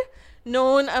inside,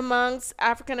 known amongst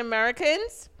African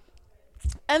Americans.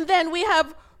 And then we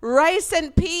have rice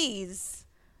and peas,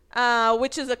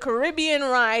 which is a Caribbean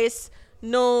rice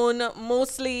known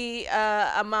mostly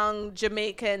among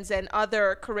Jamaicans and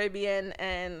other Caribbean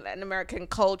and Latin American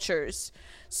cultures.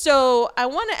 So I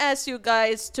want to ask you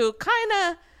guys to kind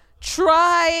of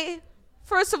try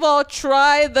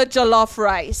the jollof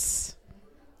rice.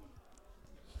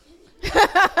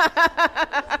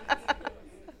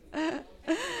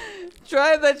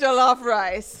 Try the jollof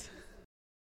rice.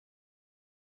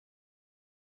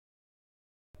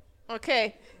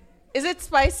 Okay. Is it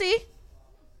spicy?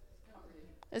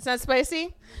 It's not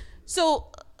spicy? So,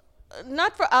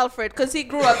 not for Alfred, because he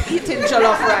grew up eating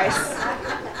jollof rice.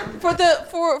 For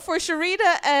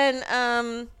Sharita and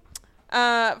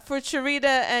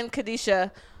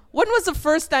Kadisha, when was the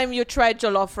first time you tried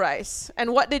jollof rice?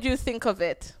 And what did you think of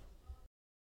it?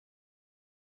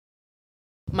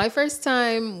 My first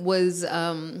time was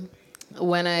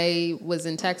when I was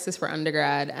in Texas for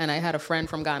undergrad, and I had a friend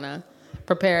from Ghana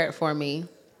prepare it for me.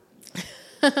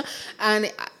 And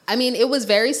I mean, it was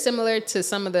very similar to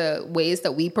some of the ways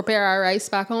that we prepare our rice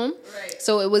back home. Right.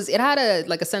 So it had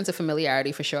a sense of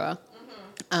familiarity for sure.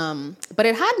 Mm-hmm. But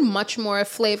it had much more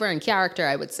flavor and character,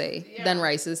 I would say, than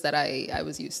rices that I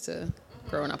was used to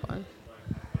growing up on.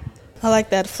 I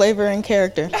like that, flavor and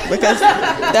character, because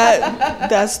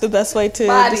that's the best way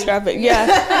to describe it. Yeah,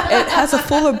 it has a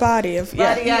fuller body of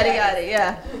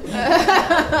yeah.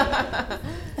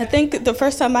 I think the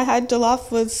first time I had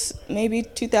jollof was maybe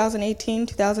 2018,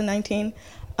 2019.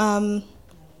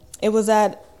 It was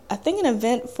at, I think, an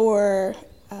event for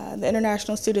the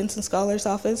International Students and Scholars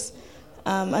Office.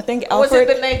 I think Alfred. Was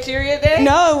it the Nigeria Day?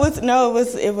 No, it was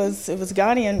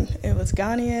Ghanaian. It was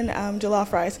Ghanaian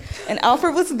jollof rice, and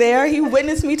Alfred was there. He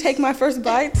witnessed me take my first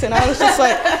bites, and I was just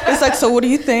like, so what do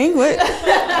you think? What?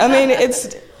 I mean,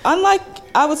 it's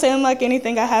unlike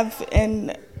anything I have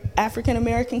in African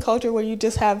American culture, where you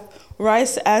just have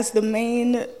rice as the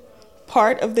main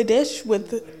part of the dish with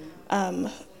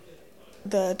the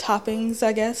toppings,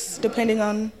 I guess, depending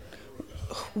on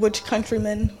which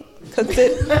countryman cooks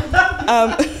it.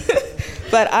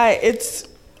 But I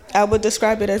would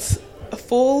describe it as a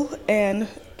full and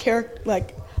a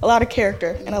lot of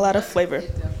character and a lot of flavor.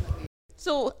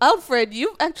 So, Alfred,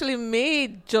 you've actually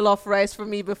made jollof rice for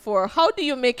me before. How do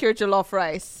you make your jollof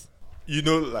rice?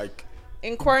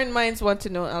 Inquiring minds want to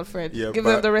know, Alfred. Yeah, give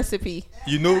them the recipe.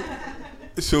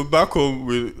 So back home,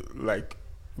 we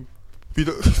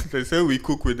they say we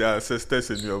cook with the ancestors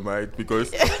in your mind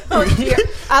because. Oh dear,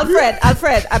 Alfred,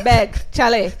 I beg,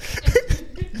 Charlie.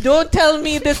 Don't tell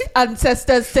me the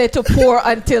ancestors say to pour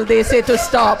until they say to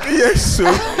stop. Yes, so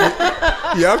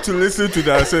you have to listen to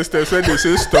the ancestors when they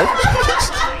say stop.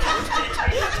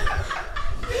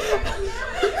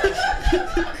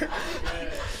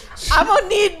 I'm gonna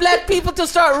need black people to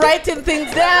start writing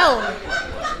things down.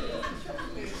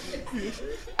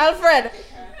 Alfred,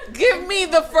 give me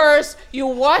the first. You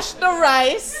wash the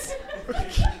rice.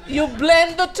 You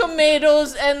blend the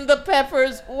tomatoes and the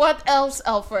peppers. What else,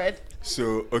 Alfred?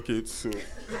 So the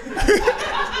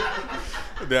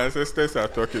ancestors are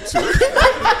talking to.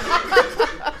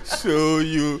 So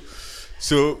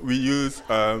we use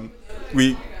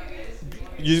we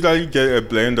usually get a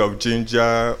blend of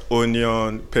ginger,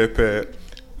 onion, pepper,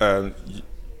 and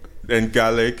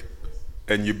garlic,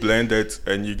 and you blend it,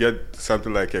 and you get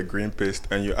something like a green paste,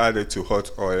 and you add it to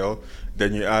hot oil.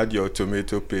 Then you add your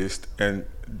tomato paste, and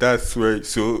that's where.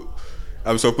 So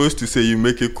I'm supposed to say you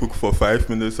make it cook for 5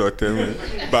 minutes or 10 minutes,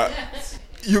 but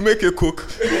you make it cook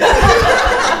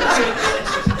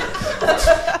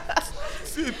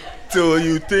till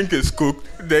you think it's cooked.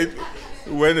 Then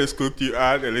when it's cooked, you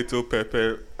add a little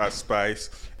pepper as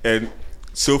spice. And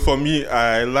so for me,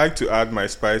 I like to add my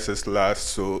spices last,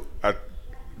 so at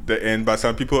the end, but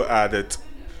some people add it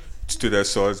to the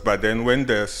sauce. But then when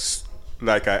there's,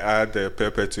 like, I add the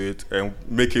pepper to it and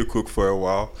make it cook for a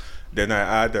while, then I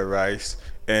add the rice.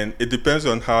 And it depends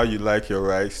on how you like your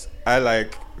rice. I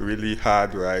like really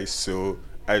hard rice, so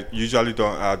I usually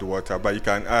don't add water. But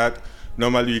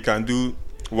normally you can do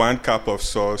 1 cup of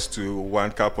sauce to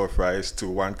 1 cup of rice to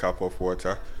 1 cup of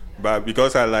water. But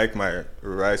because I like my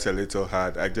rice a little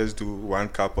hard, I just do 1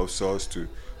 cup of sauce to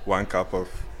 1 cup of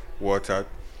water.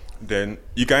 Then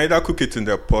you can either cook it in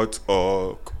the pot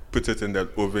or put it in the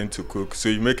oven to cook. So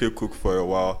you make it cook for a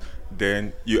while.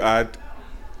 Then you add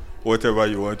whatever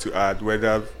you want to add,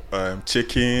 whether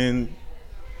chicken,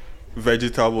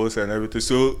 vegetables, and everything.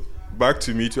 So back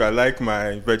to me too, I like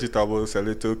my vegetables a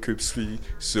little crispy.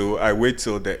 So I wait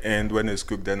till the end when it's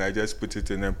cooked. Then I just put it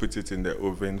in and put it in the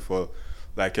oven for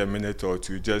like a minute or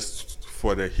two, just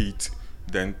for the heat.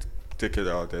 Then take it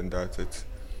out, and that's it.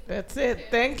 That's it.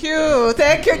 Thank you.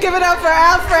 Give it up for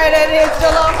Alfred and his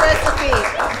jollof recipe.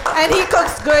 And he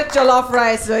cooks good jollof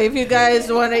rice. So if you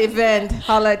guys want an event,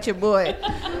 holla at your boy.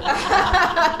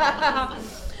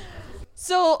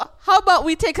 So how about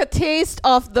we take a taste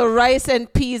of the rice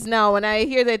and peas now? And I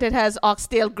hear that it has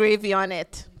oxtail gravy on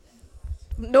it.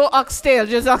 No oxtail,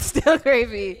 just oxtail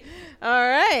gravy. All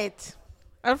right.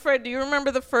 Alfred, do you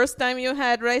remember the first time you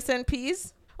had rice and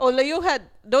peas? Oh,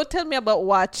 don't tell me about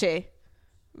wache.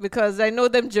 Because I know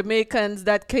them Jamaicans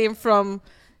that came from,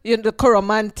 the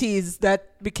Coromantes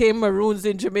that became Maroons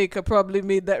in Jamaica probably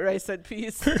made that rice and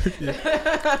peas.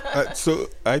 So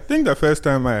I think the first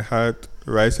time I had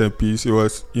rice and peas, it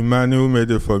was Emmanuel made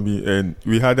it for me, and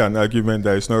we had an argument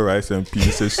that it's not rice and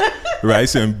peas, it's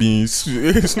rice and beans.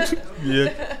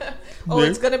 Yeah. Oh,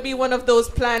 it's going to be one of those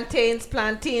plantains.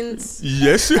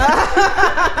 Yes.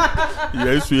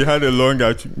 Yes, we had a long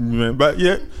argument. But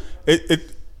yeah,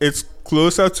 it's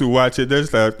closer to wache.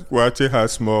 Just that wache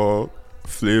has more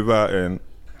flavor and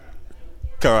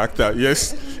character.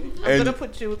 Yes. I'm going to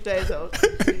put you guys out.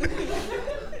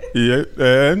 Yeah.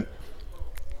 And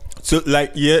so,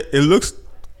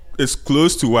 it's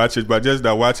close to wache, but just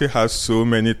that wache has so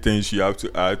many things you have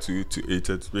to add to eat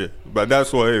it. Yeah. But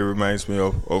that's what it reminds me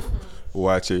of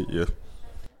wache. Yeah.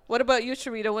 What about you,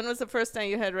 Sharita? When was the first time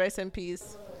you had rice and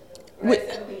peas?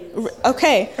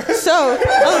 Okay, so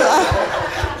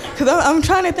because I'm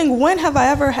trying to think, when have I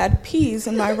ever had peas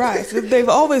in my rice? They've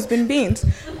always been beans.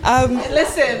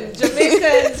 Listen,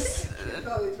 Jamaicans,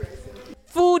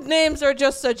 food names are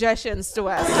just suggestions to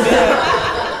us.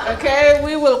 Yeah. Okay,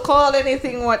 we will call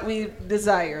anything what we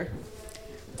desire.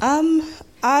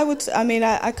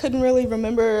 I couldn't really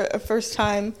remember a first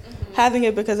time having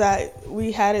it because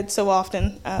we had it so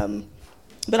often.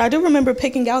 But I do remember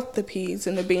picking out the peas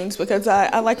and the beans because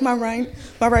I like my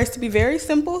rice to be very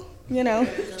simple,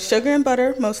 sugar and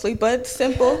butter mostly, but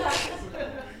simple.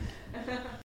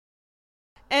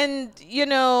 And,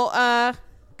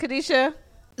 Kadisha?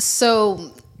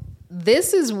 So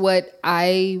this is what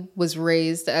I was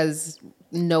raised as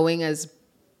knowing as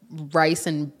rice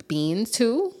and beans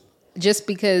too. Just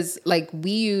because,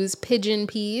 we use pigeon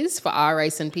peas for our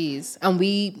rice and peas. And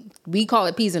we call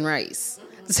it peas and rice.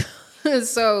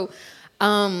 So,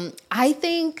 I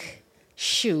think,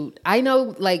 I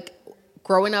know,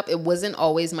 growing up, it wasn't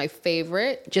always my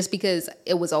favorite just because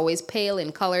it was always pale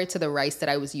in color to the rice that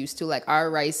I was used to. Our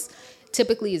rice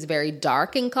typically is very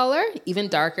dark in color, even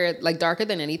darker, like darker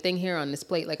than anything here on this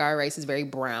plate. Like our rice is very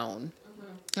brown.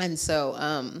 And so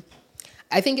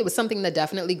I think it was something that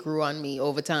definitely grew on me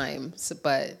over time. So,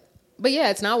 but yeah,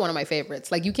 it's now one of my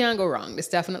favorites. Like you can't go wrong. It's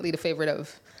definitely the favorite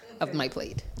of my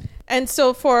plate. And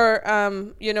so for,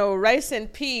 rice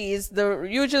and peas,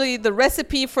 usually the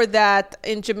recipe for that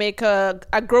in Jamaica,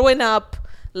 growing up,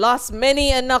 lost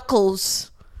many a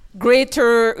knuckles,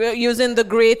 using the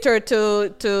grater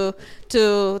to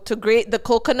grate the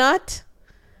coconut.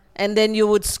 And then you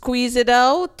would squeeze it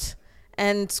out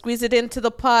and squeeze it into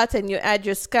the pot, and you add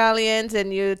your scallions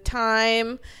and your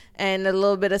thyme and a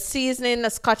little bit of seasoning, a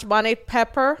Scotch bonnet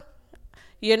pepper,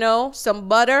 some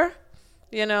butter,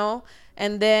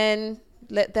 and then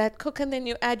let that cook, and then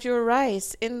you add your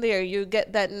rice in there. You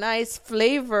get that nice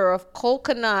flavor of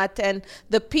coconut, and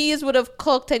the peas would have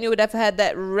cooked, and you would have had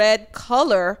that red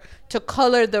color to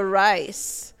color the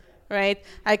rice, right?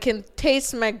 I can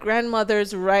taste my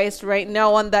grandmother's rice right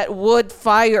now on that wood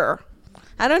fire.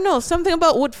 I don't know, something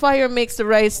about wood fire makes the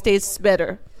rice taste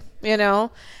better,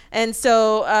 And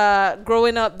so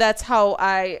growing up, that's how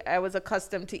I was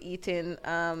accustomed to eating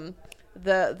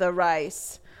the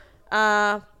rice.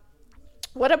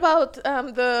 What about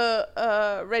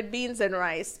the red beans and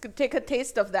rice? Could take a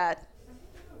taste of that.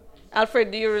 Alfred,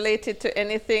 do you relate it to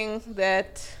anything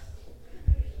that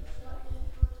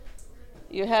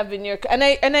you have in your? And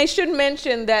I should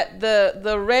mention that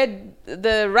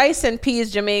the rice and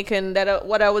peas Jamaican, that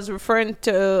what I was referring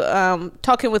to,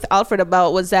 talking with Alfred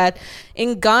about, was that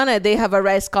in Ghana they have a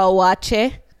rice called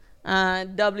waakye,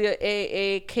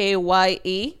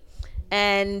 Waakye.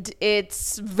 And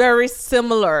it's very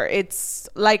similar. It's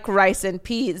like rice and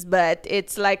peas, but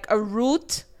it's like a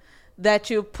root that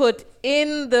you put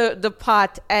in the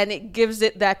pot, and it gives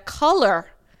it that color.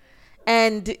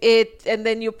 And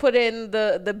then you put in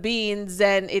the beans,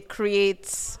 and it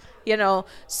creates,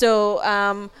 So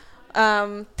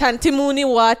Tantimuni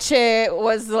waakye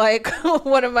was like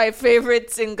one of my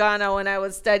favorites in Ghana when I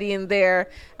was studying there,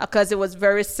 because it was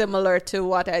very similar to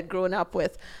what I'd grown up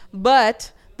with.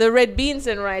 But the red beans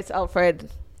and rice, Alfred,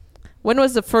 when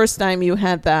was the first time you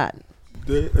had that?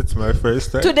 Today, it's my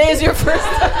first time. Today is your first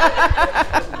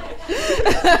time.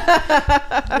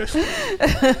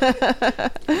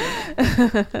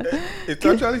 It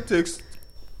actually tastes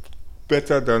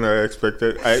better than I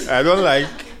expected. I don't like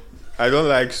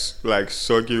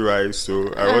soggy rice,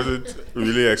 so I wasn't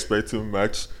really expecting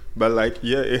much. But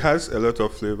it has a lot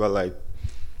of flavor.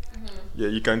 Yeah,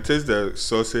 you can taste the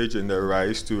sausage in the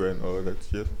rice too and all that.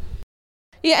 Yeah.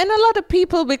 Yeah, and a lot of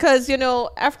people, because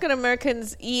African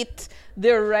Americans eat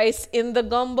their rice in the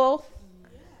gumbo,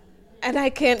 and I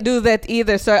can't do that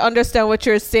either. So I understand what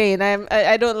you're saying.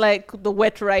 I don't like the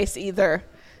wet rice either.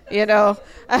 I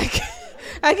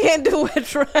can't do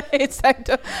wet rice.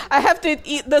 I have to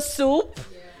eat the soup,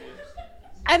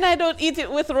 and I don't eat it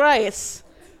with rice.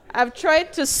 I've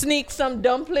tried to sneak some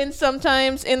dumplings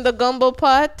sometimes in the gumbo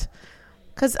pot,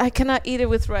 because I cannot eat it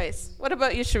with rice. What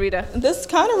about you, Sharita? This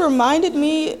kind of reminded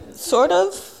me sort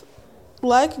of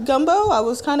like gumbo. I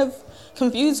was kind of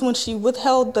confused when she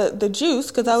withheld the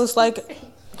juice, because I was like,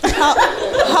 how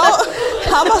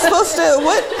am I supposed to,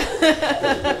 what?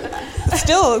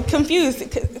 Still confused,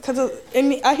 because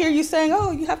I hear you saying,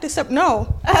 oh, you have to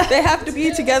no. They have to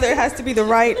be together. It has to be the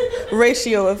right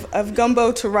ratio of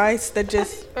gumbo to rice that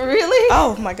just... Really?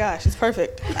 Oh my gosh, it's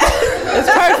perfect.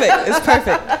 It's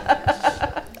perfect.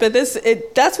 But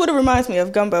that's what it reminds me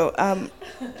of, gumbo.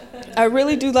 I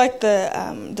really do like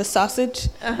the sausage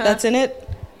that's in it.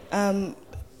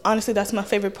 Honestly, that's my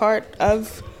favorite part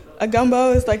of a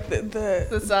gumbo, is like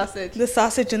the sausage. The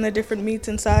sausage and the different meats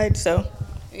inside. So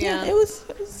yeah, it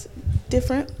was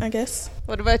different, I guess.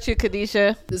 What about you,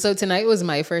 Khadijah? So tonight was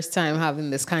my first time having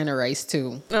this kind of rice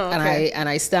too. Oh, okay. And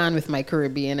I stand with my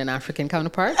Caribbean and African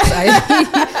counterparts.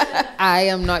 I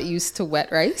am not used to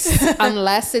wet rice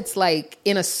unless it's like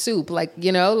in a soup,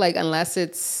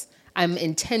 unless I'm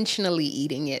intentionally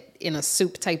eating it in a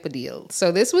soup type of deal.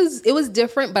 So it was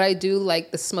different, but I do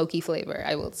like the smoky flavor,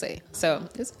 I will say. So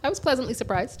I was pleasantly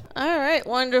surprised. All right,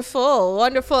 wonderful.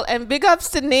 And big ups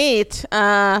to Nate.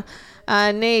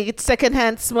 Nate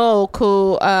Secondhand Smoke,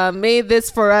 who made this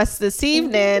for us this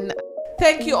evening.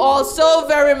 Thank you all so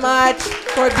very much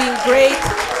for being great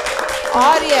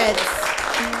audience.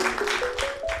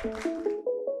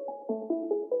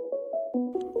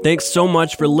 Thanks so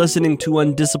much for listening to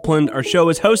Undisciplined. Our show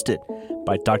is hosted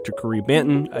by Dr. Corey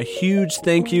Banton. A huge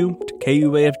thank you to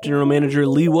KUAF General Manager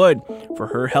Lee Wood for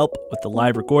her help with the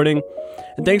live recording.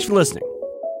 And thanks for listening.